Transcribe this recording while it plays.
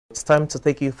It's time to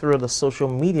take you through the social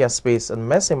media space, and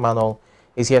Mercy Manuel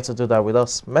is here to do that with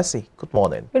us. Mercy, good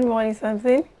morning. Good morning,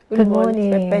 Samson. Good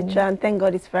morning. Petra, and thank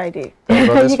God it's Friday. Thank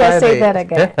God it's You can say Friday.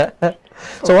 that again.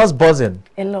 So what's buzzing?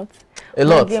 A lot. A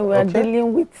lot. Again, we are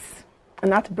dealing with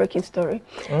an heartbreaking story.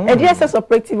 A DSS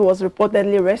operative was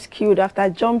reportedly rescued after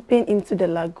jumping into the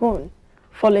lagoon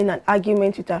following an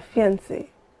argument with her fiancé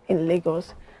in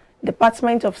Lagos.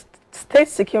 Department of State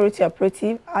Security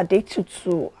Operative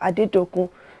Adetutu Adedokun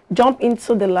jumped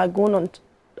into the lagoon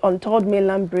on 3rd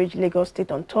Mainland Bridge, Lagos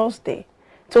State on Thursday.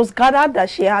 It was gathered that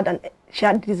she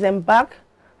had disembarked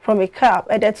from a cab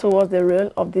headed towards the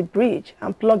rail of the bridge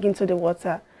and plugged into the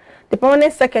water. The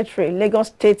Permanent Secretary, Lagos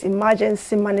State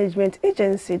Emergency Management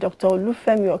Agency, Dr.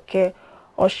 Olufemi Oke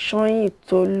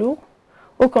Oshoyin-Tolu,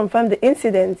 who confirmed the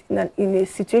incident in a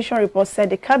situation report, said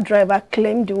the cab driver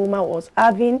claimed the woman was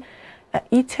having a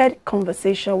heated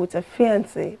conversation with her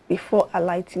fiancé before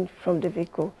alighting from the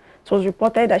vehicle. It was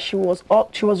reported that she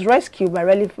was rescued by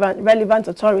relevant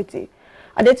authority.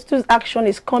 Adetutu's action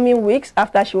is coming weeks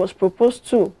after she was proposed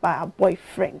to by her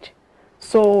boyfriend.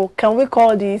 So can we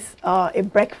call this a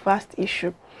breakfast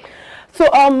issue? So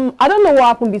I don't know what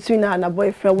happened between her and her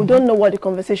boyfriend. We don't know what the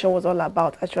conversation was all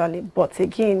about actually. But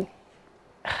again,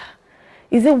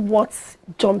 is it worth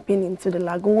jumping into the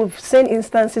lagoon? We've seen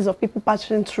instances of people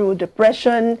passing through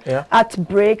depression,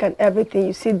 heartbreak and everything.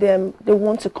 You see them, they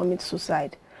want to commit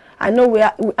suicide. I know we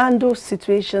handle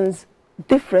situations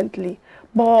differently,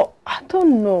 but I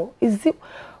don't know. Is it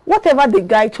whatever the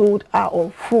guy told her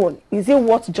on phone? Is it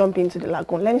worth jumping into the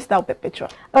lagoon? Let me start with Petra.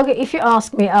 Okay, if you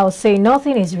ask me, I'll say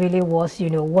nothing is really worth,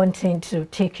 wanting to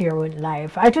take your own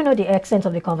life. I don't know the extent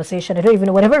of the conversation. I don't even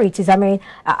know whatever it is. I mean,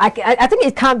 I think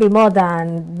it can't be more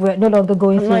than we're no longer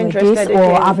going through with this,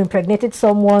 or I've impregnated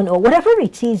someone, or whatever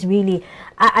it is. Really,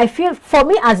 I feel for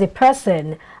me as a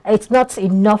person, it's not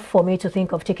enough for me to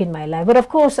think of taking my life. But of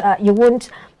course, you won't.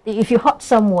 If you hurt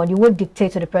someone, you won't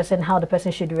dictate to the person how the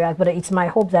person should react. But it's my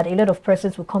hope that a lot of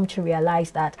persons will come to realize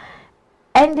that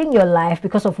ending your life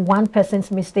because of one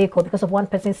person's mistake, or because of one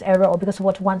person's error, or because of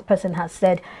what one person has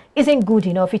said isn't good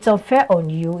enough. It's unfair on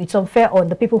you. It's unfair on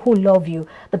the people who love you,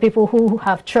 the people who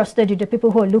have trusted you, the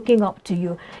people who are looking up to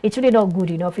you. It's really not good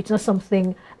enough. It's not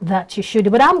something that you should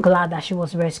do. But I'm glad that she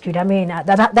was rescued. I mean,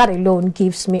 that alone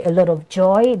gives me a lot of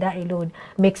joy. That alone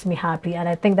makes me happy. And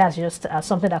I think that's just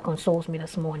something that consoles me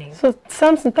this morning. So,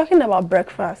 Samson, talking about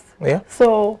breakfast. Yeah.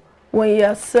 So, when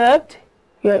you're served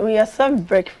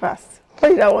breakfast, what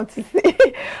did I want to say?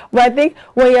 But I think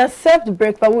when you're served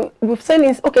breakfast, we've seen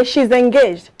is, okay, she's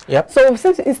engaged. Yep. So we've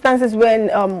seen instances when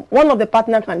one of the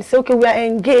partner can say, okay, we are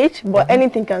engaged, but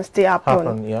anything can still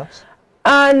happen. Yes.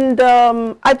 And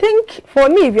I think for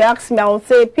me, if you ask me, I would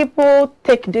say people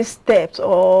take these steps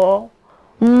or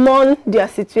mourn their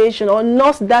situation or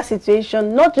nurse that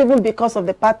situation, not even because of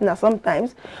the partner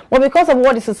sometimes, but because of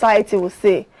what the society will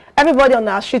say. Everybody on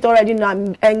our street already know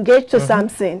I'm engaged to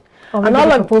Samson. And all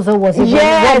the proposal was it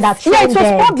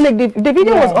was public. The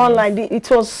video was online. It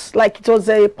was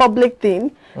a public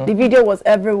thing. The video was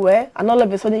everywhere, and all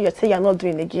of a sudden you say you're not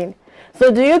doing again.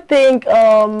 So do you think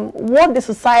what the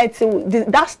society,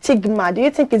 that stigma, do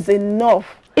you think is enough?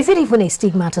 Is it even a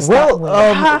stigma to start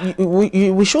with?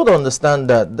 We should understand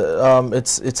that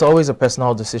it's always a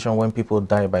personal decision when people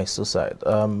die by suicide.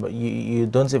 You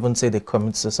don't even say they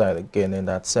commit suicide again in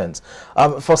that sense.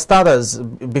 For starters,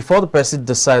 before the person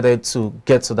decided to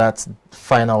get to that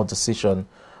final decision,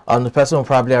 the person will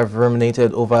probably have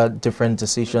ruminated over different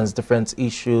decisions, different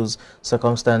issues,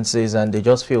 circumstances, and they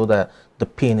just feel that the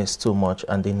pain is too much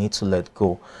and they need to let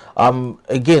go.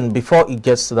 Again, before it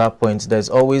gets to that point, there's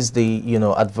always the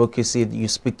advocacy. You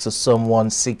speak to someone,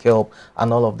 seek help,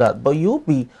 and all of that. But you'll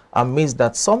be amazed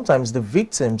that sometimes the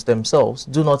victims themselves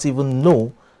do not even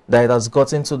know that it has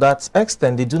gotten to that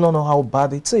extent. They do not know how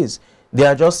bad it is. They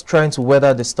are just trying to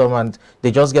weather the storm, and they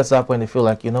just get to that point. They feel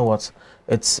like, you know what,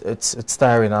 it's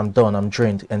tiring. I'm done. I'm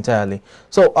drained entirely.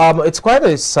 So it's quite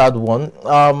a sad one.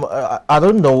 I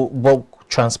don't know what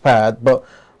transpired, but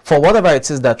for whatever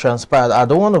it is that transpired, I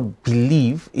don't want to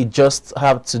believe it just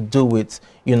had to do with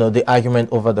the argument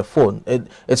over the phone.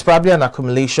 It's probably an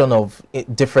accumulation of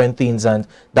different things, and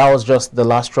that was just the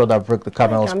last straw that broke the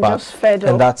camel's back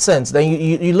in that sense. Then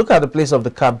you look at the place of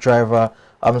the cab driver.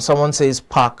 Someone says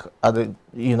park at the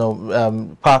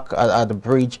park at the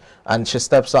bridge, and she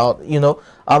steps out.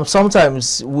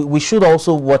 Sometimes we should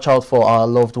also watch out for our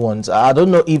loved ones. I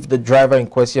don't know if the driver in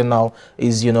question now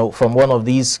is from one of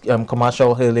these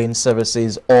commercial hailing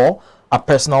services, or a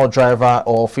personal driver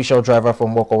or official driver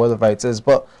from work, or whatever it is.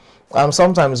 But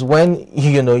sometimes when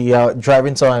you are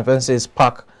driving someone and person says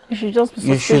park You should just be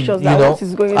you should, suspicious you that know, what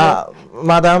is going on.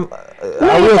 madam, No,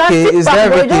 are you we can okay? sit Is back, there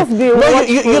but everything? just be No, you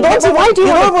watchful. don't even, Why do you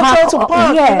you don't want even to try to park? park,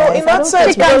 you know, in that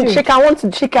sense. She can want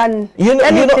to, she can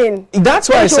anything. That's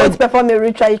why I When she wants said, to perform a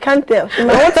ritual, you can't tell. She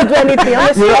might want to do anything.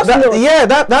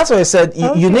 that's why I said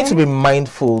you need to be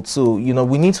mindful too. You know,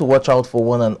 we need to watch out for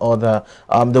one another.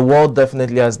 The world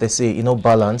definitely, as they say, you know,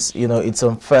 balance. You know, it's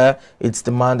unfair, it's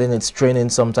demanding, it's draining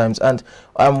sometimes, and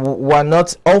we're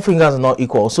not, all fingers are not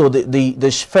equal. So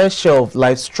the fair share of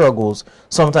life struggles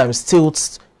sometimes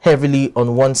tilts heavily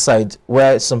on one side,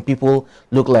 where some people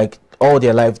look like all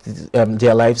their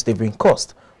lives they've been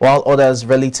cost, while others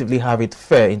relatively have it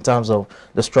fair in terms of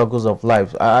the struggles of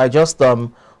life. I just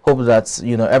hope that,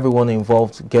 you know, everyone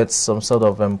involved gets some sort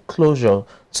of closure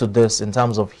to this in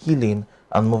terms of healing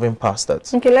and moving past it.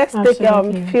 Okay, let's take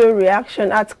few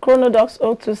reaction. At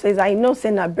Chronodox02 says, I know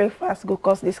saying that breakfast go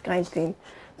cause this kind of thing.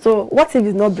 So what if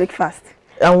it's not breakfast?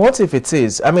 And what if it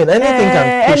is? I mean, anything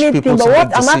can push people to make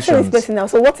decisions. I'm asking this person now.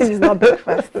 So what if it's not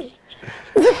breakfast?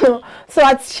 So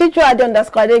at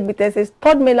Shijo_Ade_Adegbite says,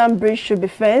 third mainland bridge should be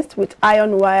fenced with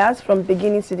iron wires from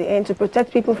beginning to the end to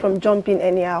protect people from jumping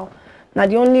anyhow. Now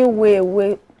the only way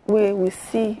we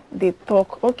see they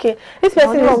talk. Okay, this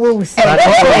person is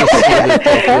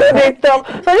they talk.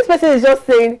 So this person is just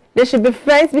saying they should be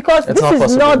friends because this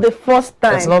is not the first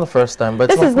time. It's not the first time, but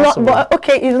this is not. But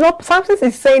okay, it's not. Something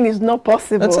is saying it's not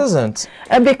possible. It isn't.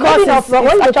 Because it's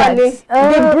actually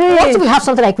the bridge. What if we have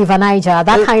something like River Niger,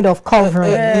 that kind of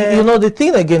covering? You know, the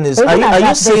thing again is, are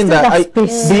you saying that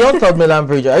beyond Third Mainland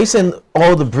Bridge? Are you saying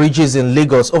all the bridges in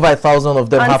Lagos, over 1,000 of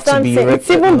them, have to be erected? It's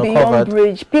even beyond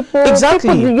bridge. People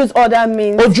use other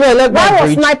means. Why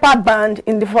was sniper banned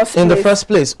in the first place? In the first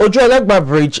place, Ojo Elegba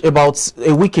Bridge, about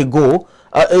a week ago,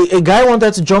 a guy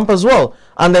wanted to jump as well,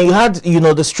 and then you had, you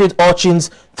know, the street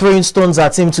urchins throwing stones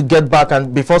at him to get back,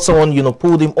 and before someone, you know,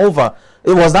 pulled him over.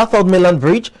 It was that Third Mainland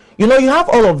Bridge. You know, you have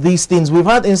all of these things. We've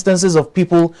had instances of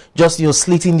people just, you know,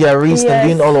 slitting their wrist and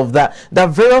doing all of that. There are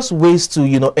various ways to,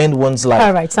 you know, end one's life.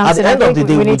 All right, at the end of the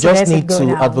day, we just need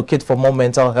to advocate for more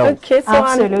mental health. Okay,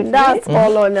 so that's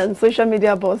all on social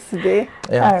media boss today.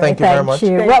 Yeah, thank you very much.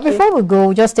 Well, before we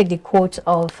go, just take the quote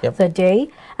of the day.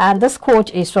 And this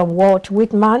quote is from Walt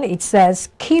Whitman. It says,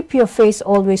 keep your face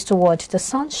always towards the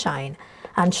sunshine,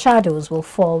 and shadows will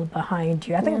fall behind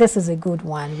you. I think this is a good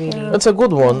one, really. It's a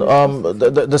good one.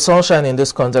 The sunshine in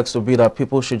this context would be that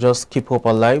people should just keep hope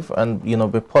alive and, you know,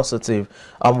 be positive.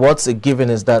 What's a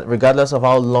given is that regardless of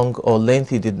how long or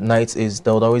lengthy the night is,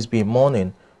 there would always be a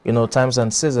morning, you know, times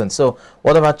and seasons. So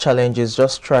whatever challenges,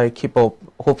 just try, keep up.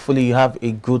 Hopefully you have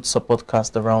a good support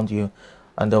cast around you,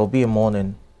 and there will be a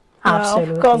morning.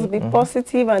 Absolutely. Of course, be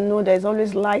positive and know there's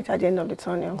always light at the end of the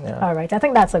tunnel. All right, I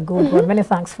think that's a good one. Many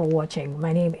thanks for watching.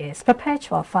 My name is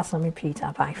Perpetual Fasami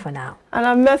Peter. Bye for now. And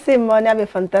I'm Mercy Money. Have a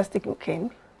fantastic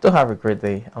weekend. Do have a great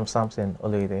day. I'm Samson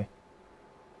Olede.